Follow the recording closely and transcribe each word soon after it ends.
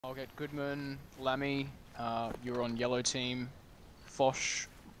I'll get Goodman, Lammy, you're on yellow team, Fosh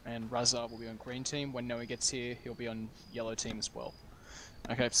and Razar will be on green team. When Noe gets here, he'll be on yellow team as well.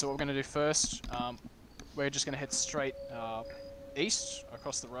 Okay, so what we're going to do first, we're just going to head straight east,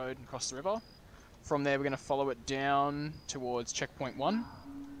 across the road and across the river. From there, we're going to follow it down towards checkpoint 1.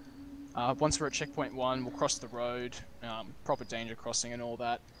 Once we're at checkpoint 1, we'll cross the road, proper danger crossing and all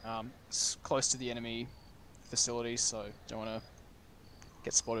that. It's close to the enemy facilities, so don't want to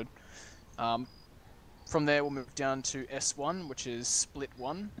get spotted. From there, we'll move down to S1, which is split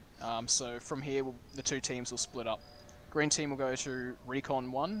 1. So from here, the two teams will split up. Green team will go to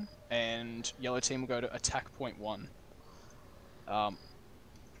recon 1, and yellow team will go to attack point 1.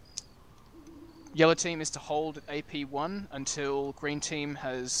 Yellow team is to hold at AP1 until green team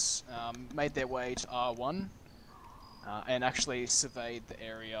has made their way to R1 and actually surveyed the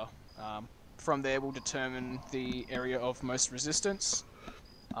area. From there, we'll determine the area of most resistance.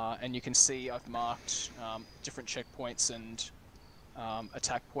 And you can see I've marked different checkpoints and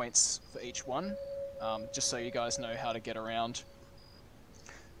attack points for each one, just so you guys know how to get around.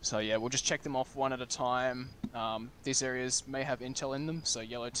 So yeah, we'll just check them off one at a time. These areas may have intel in them, so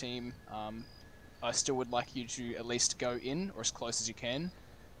yellow team, I still would like you to at least go in, or as close as you can,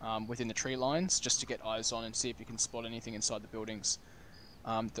 within the tree lines, just to get eyes on and see if you can spot anything inside the buildings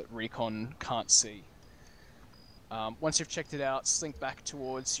that recon can't see. Once you've checked it out, slink back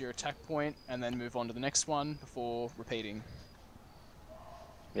towards your attack point and then move on to the next one before repeating.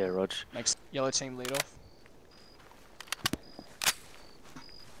 Yeah, Rog. Makes yellow team lead off.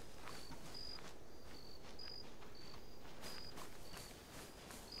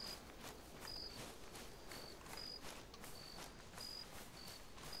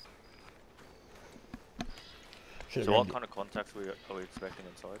 So what kind of contacts are we expecting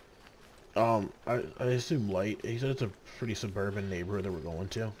inside? I assume light. He said it's a pretty suburban neighborhood that we're going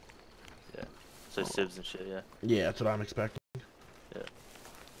to. Yeah. So civs and shit, yeah? Yeah, that's what I'm expecting. Yeah.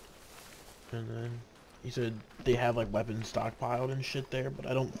 And then he said they have like weapons stockpiled and shit there, but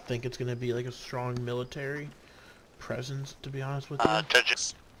I don't think it's gonna be like a strong military presence, to be honest with you.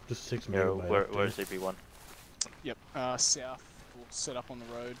 Judges. Just 6 Yeah, megabytes. where's CP1? Yep, south. We'll set up on the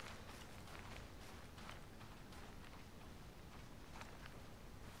road.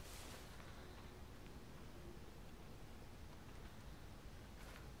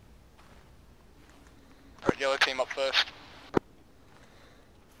 Alright, yellow team up first.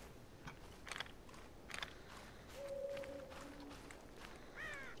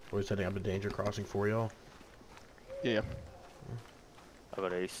 We're setting up a danger crossing for y'all. Yeah. I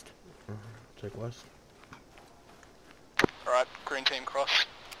got east. Take west. Alright, green team cross.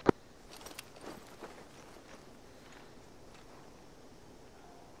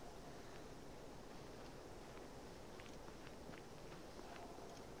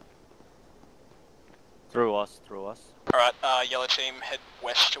 Through us, through us. Alright, yellow team head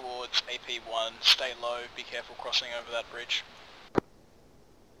west towards AP1. Stay low, be careful crossing over that bridge.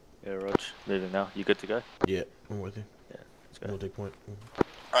 Yeah, Rog. Moving now. You good to go? Yeah, I'm with you. Yeah, let's go. We'll take point.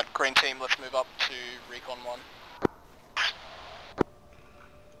 Alright, green team, let's move up to recon 1.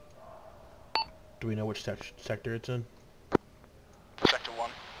 Do we know which sector it's in? Sector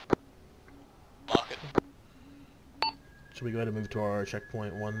 1. Mark it. Should we go ahead and move to our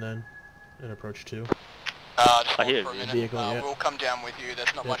checkpoint 1 then? And approach 2? Just I hold hear for a you. minute. Vehicle, yeah. We'll come down with you,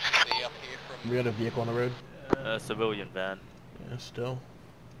 there's not much to see up here from... We got a vehicle on the road? Civilian van. Yeah, still.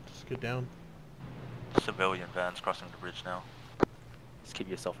 Just get down. Civilian van's crossing the bridge now. Just keep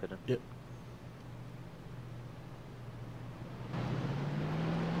yourself hidden. Yep.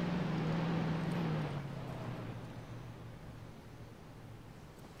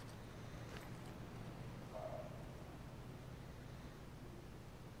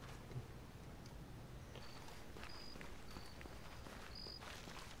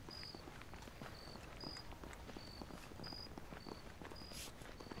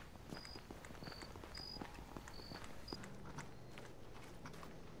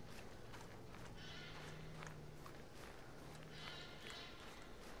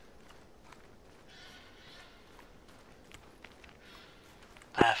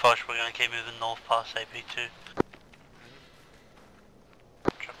 Fosh, we're going to keep moving north past AP2.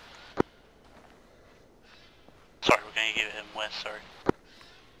 Sorry, we're going to give him west, sorry.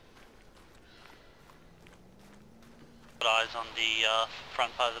 Got eyes on the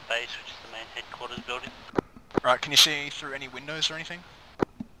front part of the base, which is the main headquarters building. Right, can you see through any windows or anything?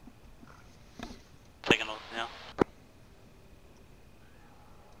 Taking a look now.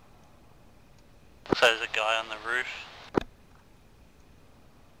 So there's a guy on the roof.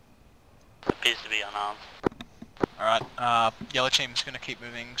 Appears to be unarmed. Alright, yellow team's going to keep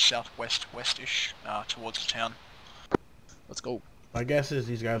moving southwest-westish towards the town. Let's go. My guess is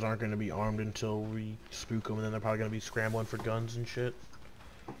these guys aren't going to be armed until we spook them, and then they're probably going to be scrambling for guns and shit.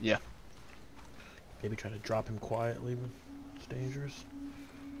 Yeah. Maybe try to drop him quietly, but it's dangerous.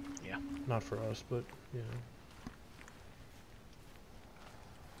 Yeah. Not for us, but, you know.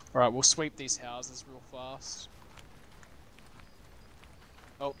 Alright, we'll sweep these houses real fast.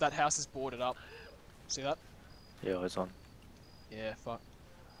 Oh, that house is boarded up. See that? Yeah, it's on. Yeah, fuck.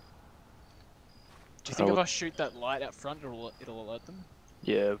 Do you think if I shoot that light out front, it'll alert them?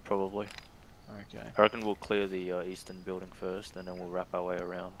 Yeah, probably. Okay. I reckon we'll clear the eastern building first, and then we'll wrap our way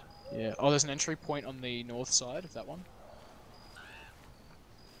around. Yeah. Oh, there's an entry point on the north side of that one.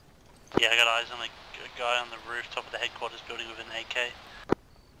 Yeah, I got eyes on a guy on the rooftop of the headquarters building with an AK.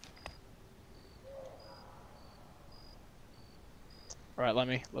 Alright,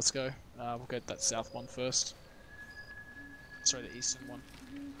 let's go. We'll get that south one first. Sorry, the eastern one.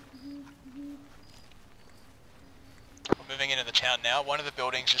 We're moving into the town now. One of the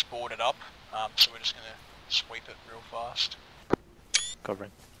buildings is boarded up, so we're just going to sweep it real fast.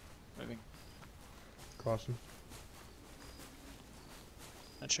 Covering. Moving. Crossing.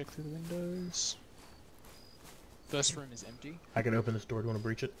 I check through the windows. First room is empty. I can open this door. Do you want to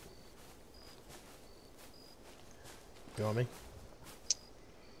breach it? You want me?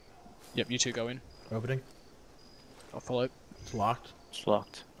 Yep, you two go in. Opening. I'll follow. It's locked. It's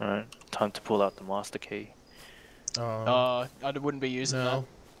locked. Alright, time to pull out the master key. I wouldn't be using No.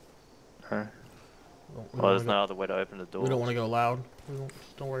 Alright. We Well, there's don't no other way to open the door. we don't want to go loud.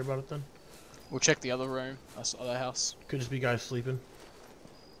 Just don't worry about it then. that. We'll check the other room, other house. Could just be guys sleeping.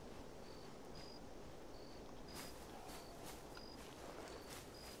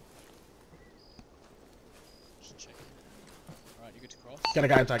 Just checking. Alright, you good to cross? Got a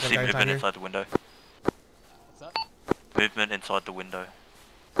guy inside. Got a See guy inside movement here. inside the window. What's that? Movement inside the window.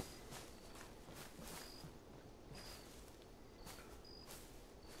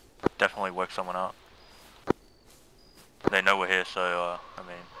 Definitely woke someone up. They know we're here, so, I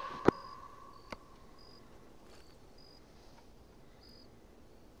mean...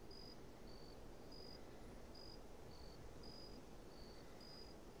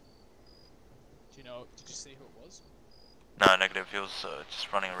 Do you know? Did you see who it was? No, negative. He was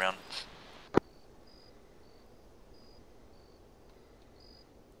just running around.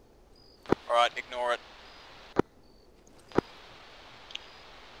 Alright, ignore it.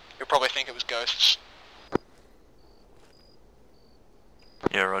 You'll probably think it was ghosts.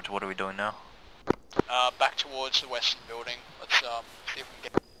 Yeah, Roger, what are we doing now? Back towards the western building. Let's see if we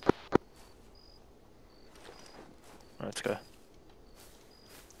can get... Let's go.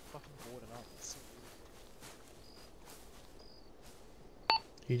 Fucking boarded up. That's so weird.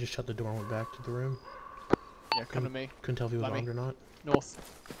 He just shut the door and went back to the room. Yeah, come to me. Couldn't tell if he was Let me. armed or not. North.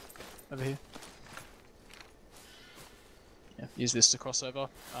 Over here. Yeah, use this to cross over.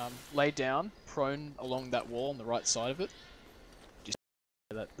 Lay down, prone along that wall on the right side of it. Just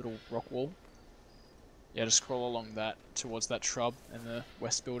that little rock wall. Yeah, just crawl along that towards that shrub in the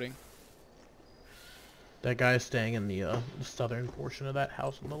west building. That guy is staying in the southern portion of that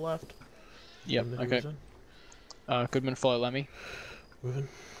house on the left. Yep, Room that he okay. was in. Goodman, follow Lemmy. Moving.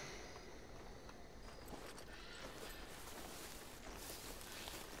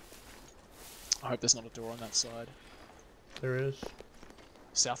 I hope there's not a door on that side. There is.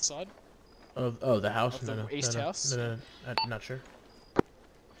 South side? Oh, the house? Of the no, east no, house? No, not sure.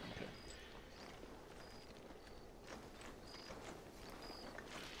 Okay.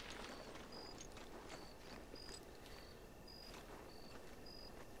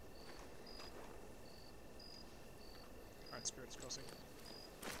 Alright, Spirit's crossing.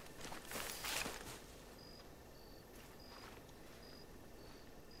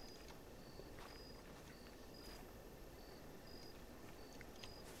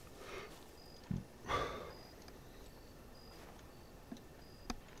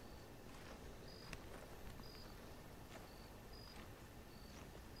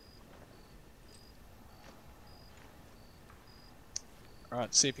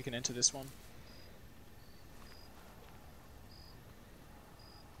 Alright, see if you can enter this one.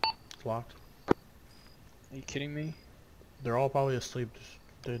 It's locked. Are you kidding me? They're all probably asleep.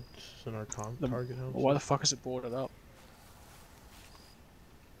 They're just in our target house. Well, why the fuck is it boarded up?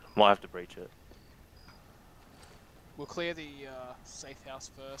 Might have to breach it. We'll clear the safe house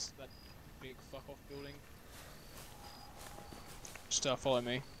first, that big fuck off building. Just follow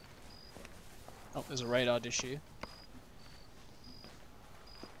me. Oh, there's a radar dish here.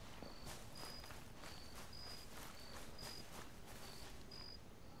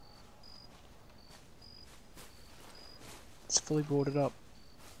 fully boarded up.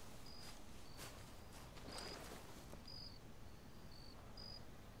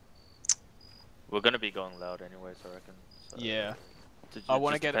 We're gonna be going loud anyways, I reckon. So Yeah. It I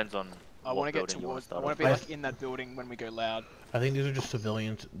want to just get. depends on I what want to get building you want towards. to I start want off to be with. like in that building when we go loud. I think these are just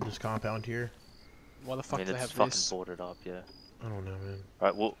civilians, this compound here. Why the I fuck mean, do they it's have fucking this? boarded up, yeah. I don't know, man.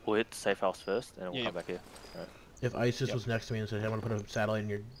 Alright, we'll hit the safe house first, and then we'll Yeah, come back here. Alright. If ISIS Yep. was next to me and said, hey, I want to put a satellite in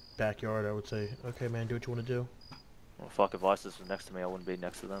your backyard, I would say, okay, man, do what you want to do. Well, fuck, if ISIS was next to me, I wouldn't be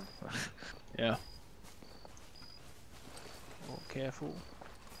next to them. Yeah. Oh, careful.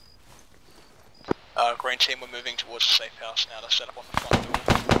 Green team, we're moving towards the safe house now to set up on the front door.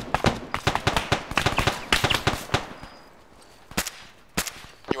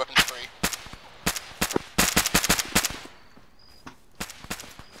 Your weapons free.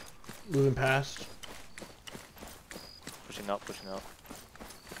 Moving past. Pushing up, pushing up.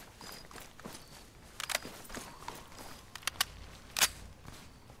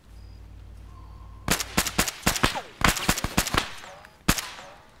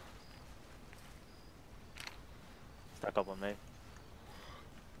 Stack up on me.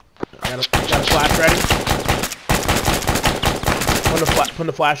 I got a flash ready. Putting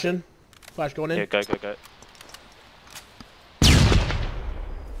the flash in. Flash going in. Yeah, go, go, go.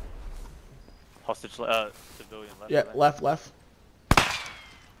 Hostage, civilian left. Yeah, I think. left.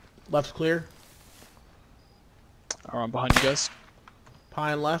 Left's clear. Alright, I'm behind you guys.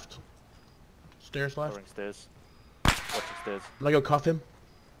 Pine left. Stairs left. Covering stairs. Watching stairs. I'm gonna go cuff him.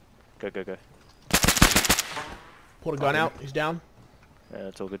 Go, go, go. Pull the gun out. He's down. Yeah,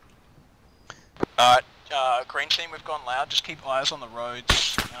 it's all good. Alright, green team, we've gone loud. Just keep eyes on the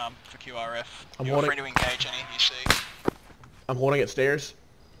roads for QRF. I'm You're holding- free to engage any you see. I'm holding at stairs.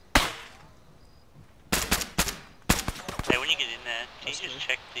 Hey, when you get in there, can you just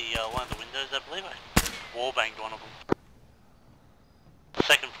check the one of the windows? I believe I wall-banged one of them.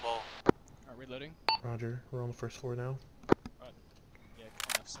 Second floor. Alright, reloading. Roger. We're on the first floor now. Yeah,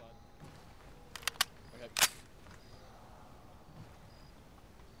 on left side. Okay.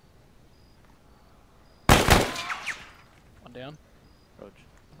 One down. Roger.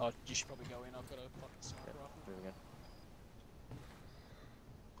 Oh, you should probably go in. I've got a fucking sniper rifle. Moving in.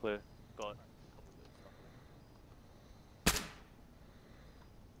 Clear. Got it.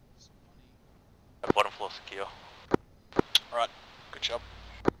 Bottom floor secure. Alright, good job.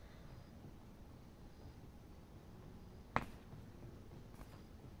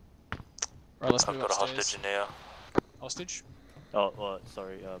 Right, let's I've move got a upstairs. hostage in there. Hostage? Oh, well,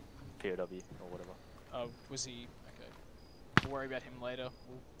 sorry, POW or whatever. Was he... Okay. We'll worry about him later.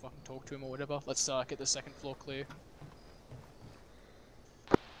 We'll fucking talk to him or whatever. Let's get the second floor clear.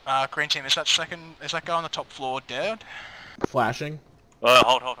 Green team, is that guy on the top floor dead? Flashing.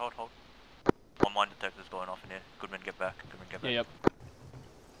 Hold. One mine detector's going off in here. Goodman, get back. Yeah, yep.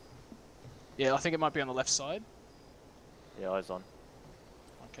 Yeah, I think it might be on the left side. Yeah, eyes on.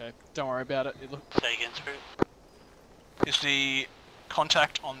 Okay, don't worry about it. It look. Say again, Spirit. Is the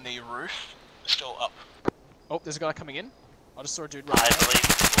contact on the roof still up? Oh, there's a guy coming in. I just saw a dude I running out. believe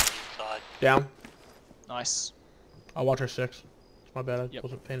it's inside. Down. Nice. I'll watch our six. It's my bad. I Yep.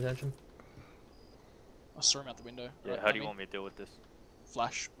 wasn't paying attention. I saw him out the window. Yeah, Right, how do you dummy. want me to deal with this?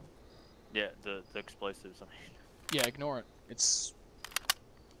 Flash. Yeah, the explosives, I mean. Yeah, ignore it. It's...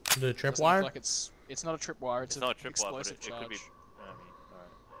 Is it a doesn't look tripwire? like it's not a tripwire, it's, It's not a tripwire, but explosive it charge. could be... I mean, alright.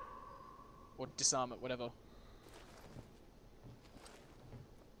 Or disarm it, whatever.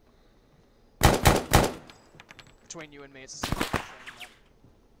 Between you and me, it's a simple thing, that.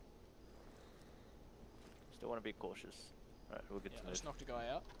 Still want to be cautious. Alright, we'll get Yeah, to I this. just knocked a guy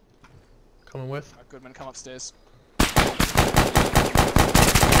out. Coming with. Alright, Goodman, come upstairs.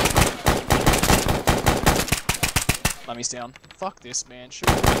 Lummy's down. Fuck this, man. Shoot.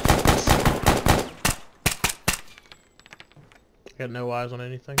 Got no eyes on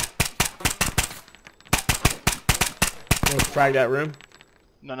anything. Wanna frag that room?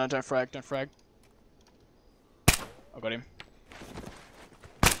 No, don't frag, don't frag. I got him.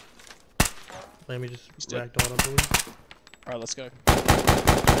 Let me just He's dead. ragdoll it, I believe. Alright, let's go.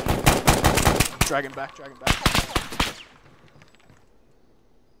 Drag him back, drag him back.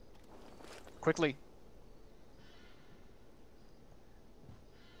 Quickly.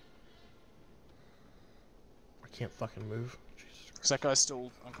 I can't fucking move. Jesus Christ. Because that guy's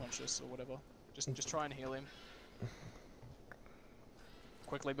still unconscious or whatever. Just try and heal him.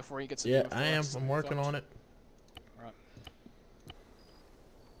 Quickly before he gets... Yeah, I am. I'm working on it. Alright.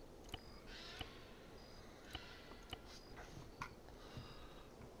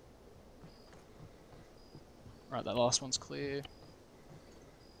 Right, that last one's clear.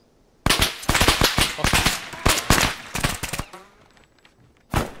 Hostage.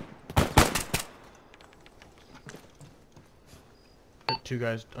 two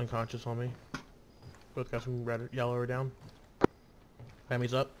guys unconscious on me. Both got some red, yellow down.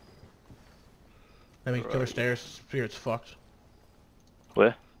 Family's up. Family killer stairs. Spirit's fucked.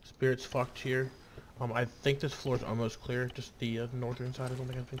 Where? Spirit's fucked here. I think this floor's almost clear. Just the northern side I don't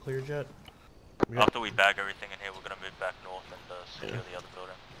think has been cleared yet. After we bag everything in here, we're gonna move back north and secure the other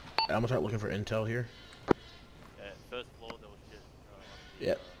building. I'm gonna start looking for intel here. Yeah, first floor there was shit.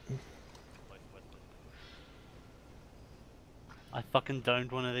 Yep. I fucking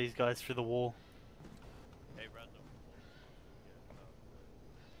domed one of these guys through the wall. Hey, random.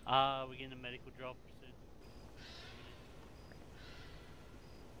 We're getting a medical drop soon.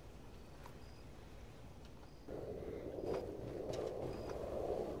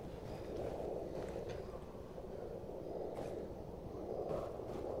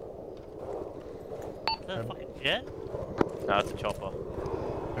 Is that a fucking jet? Nah, it's a chopper.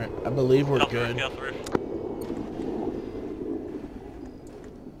 Alright, I believe we're good. Get off the roof.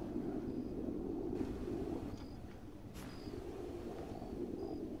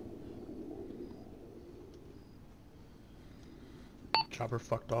 Chopper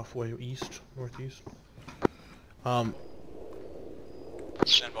fucked off way east, northeast. Stand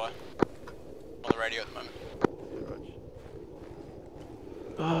by. On the radio at the moment.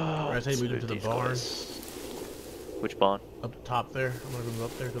 I say move to the barn. Which barn? Up top there. I'm gonna move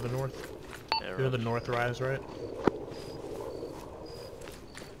up there to the north. Yeah, To the north rise, right?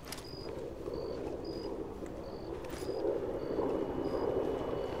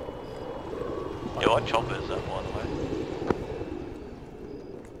 Yo, what chopper is that, by the way?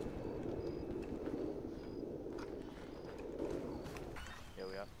 Here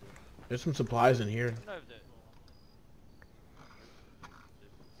we are. There's some supplies in here.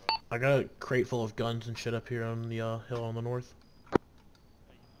 I got a crate full of guns and shit up here on the hill on the north.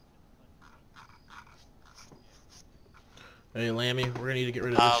 Hey, Lammy, we're gonna need to get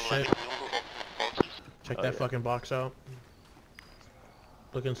rid of this shit. Check that fucking box out.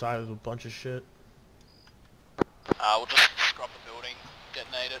 Look inside, there's a bunch of shit. We'll just scrub the building,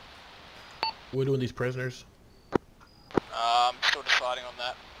 detonate it. What are we doing with these prisoners? Still deciding on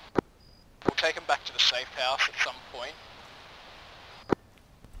that. We'll take them back to the safe house at some point.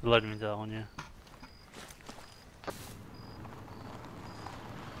 Load me down, yeah.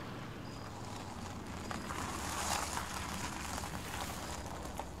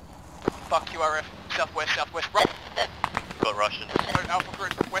 Fuck QRF, southwest, right. Got Russians. Alpha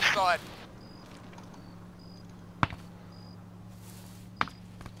group, west side.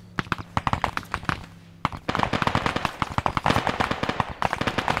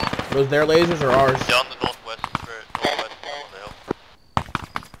 Are those their lasers or ours? They're on the northwest, northwest on the hill.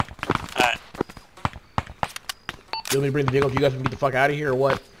 Alright. You want me to bring the vehicle if you guys can get the fuck out of here or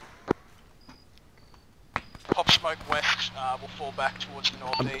what? Pop smoke west, we'll fall back towards the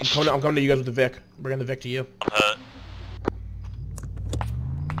I'm northeast. coming to you guys with the Vic. I'm bringing the Vic to you. I'm hurt.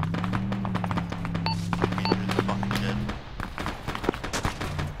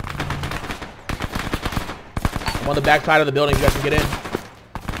 I'm on the back side of the building, you guys can get in.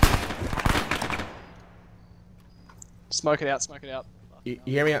 Smoke it out, smoke it out. You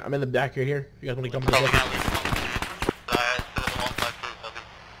hear me? I'm in the back here. You guys want to jump in the vehicle?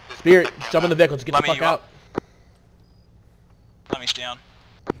 Spirit, jump in the vehicle. Let's get the Lemmy, fuck you out. up? Lemmy's down.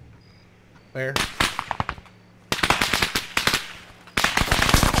 Where?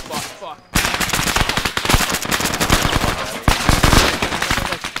 Fuck.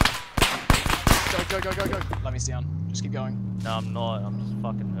 Go. Lemmy's down. Just keep going. No, I'm not. I'm just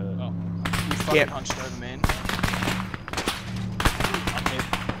fucking hurt. Oh. You fucking Yep. hunched over, man. I'm hit.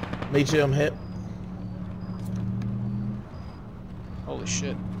 Me too, I'm hit. Holy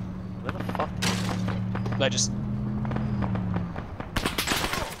shit. Where the fuck? They just...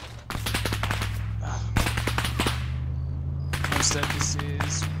 Instead, this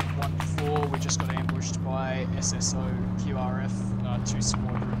is 1-4. We just got ambushed by SSO QRF. Two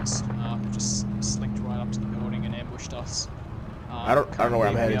squadrons just slinked right up to the building and ambushed us. I don't know where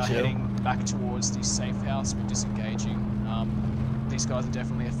I'm currently headed to. We are heading back towards the safe house. We're disengaging. These guys are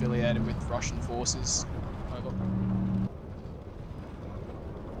definitely affiliated with Russian forces. Over.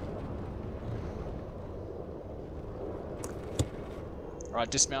 Alright,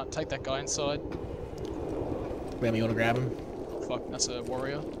 dismount. Take that guy inside. Ram, you wanna grab him? Fuck, that's a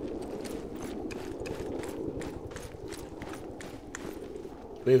warrior.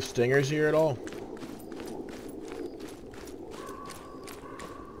 Do we have stingers here at all?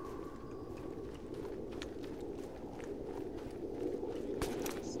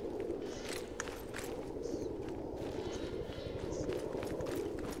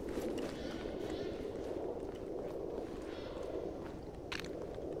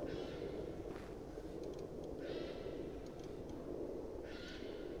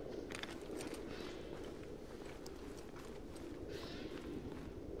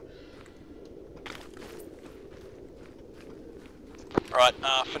 Right,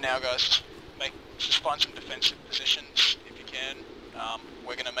 for now guys, just find some defensive positions if you can.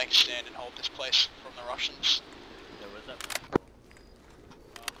 We're going to make a stand and hold this place from the Russians. Yeah, where's that?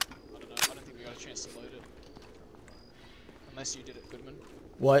 I don't know. I don't think we got a chance to load it. Unless you did it, Goodman.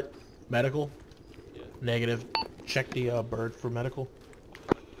 What? Medical? Yeah. Negative. Check the bird for medical.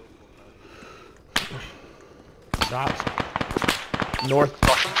 Shots. North.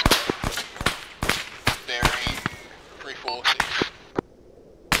 Russians. Bearing 346.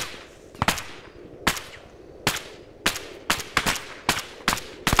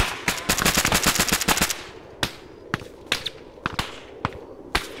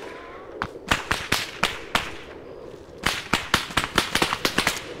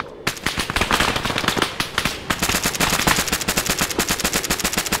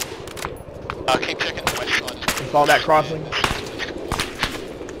 Keep checking the west side. Follow that crossing.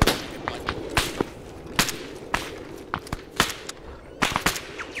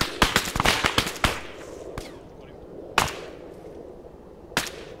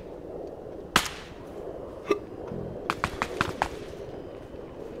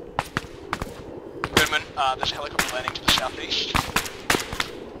 Goodman, there's a helicopter landing to the southeast.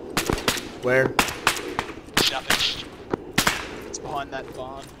 Where? Southeast. It's behind that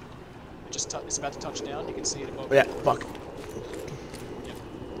barn. It's about to touch down. You can see it above. Yeah, fuck. Yep.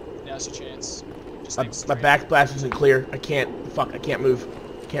 Now's your chance. Just My aim straight. backsplash isn't clear. I can't move.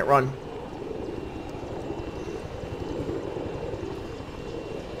 Can't run.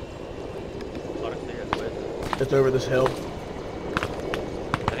 Honestly, that's weird. It's over this hill. I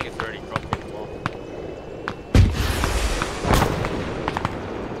think it's already dropped people off.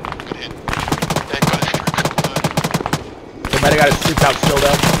 Good hit. They've got his troops on the They might have got his troops out still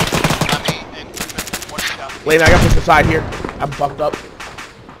though. Army and Goodman, watch southeast. Wait a minute, I got pushed aside here. I'm fucked up.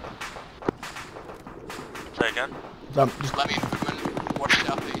 Say again? So I'm just Lemmy and Goodman, watch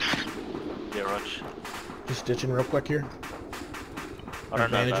southeast. Yeah, Rog. stitching real quick here. I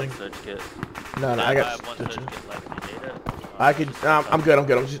don't know Managing. about search kit. No, no, Yeah, I got have one search stitching. kit left. You need it? I could. I'm good. I'm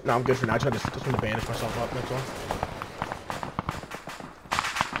good. I'm good for now. I just want to bandage myself up. That's all.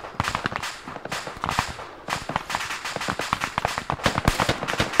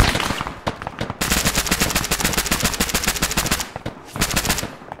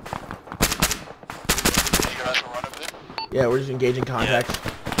 You guys all right over there? Yeah, we're just engaging contacts.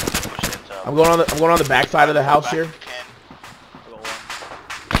 Push it, I'm going on the back side of the house Back here. if you can. I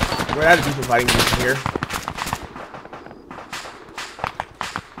got one. We're at a decent fighting position here.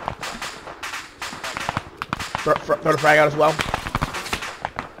 Throw the frag out as well. 2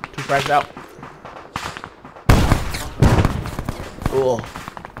 frags out. Cool.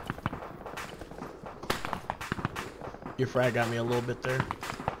 Your frag got me a little bit there.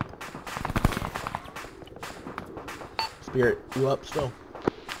 Spirit, you up still?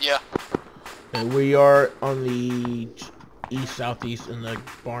 Yeah. And we are on the east-southeast in the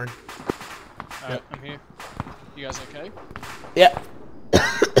barn. Alright, I'm here. You guys okay? Yeah.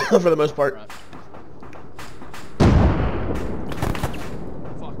 For the most part. Right.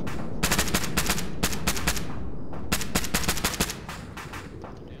 Fuck.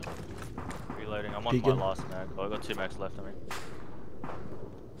 Down. Reloading. I'm on Peeking. my last mag. Oh, I got 2 mags left. I mean.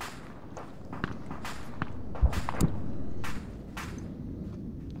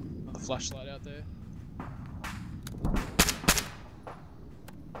 Another flashlight out there.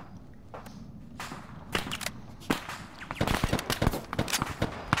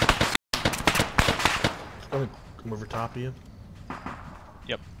 It's gonna come over top of you.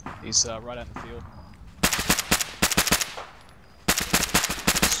 Yep. He's right out in the field.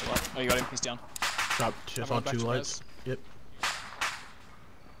 Still up. Oh, you got him. He's down. Drop just I'm on going 2 back to lights. Yep.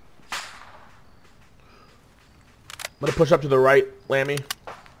 I'm gonna push up to the right, Lammy.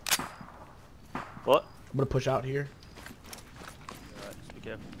 What? I'm gonna push out here. Alright, just be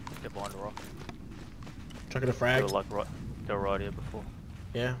careful. Get behind the rock. Chucking a Go frag. like right. Go right here before.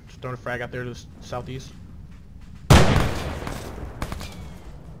 Yeah, just throwing a frag out there to the southeast.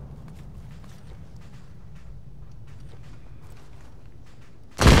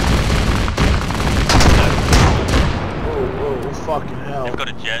 Whoa, fucking hell. They've got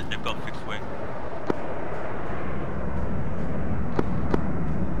a jet. They've got fixed wing.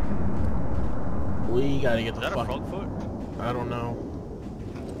 We gotta get Is the that a fuck. frog foot? I don't know.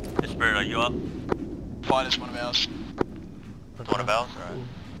 Hey, Spirit, are you up? Fighter's one of ours. One of ours? Alright.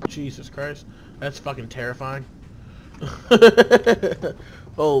 Jesus Christ. That's fucking terrifying.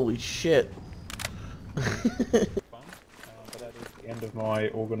 Holy shit. But that is the end of my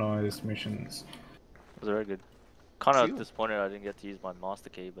organised missions. That was very good. Kind of Phew. disappointed I didn't get to use my master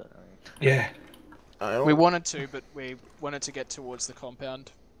key, but I mean, Yeah. We wanted to, but we wanted to get towards the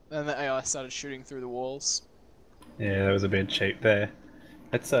compound. And the AI started shooting through the walls. Yeah, that was a bit cheap there.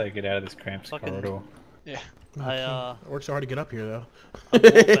 Let's get out of this cramped corridor. Yeah. I worked so hard to get up here though. I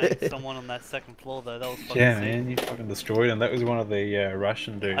wallbanged someone on that second floor though. That was fucking Yeah, sick. man, you fucking destroyed him. That was one of the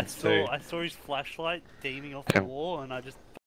Russian dudes too. I saw his flashlight beaming off the wall, and I just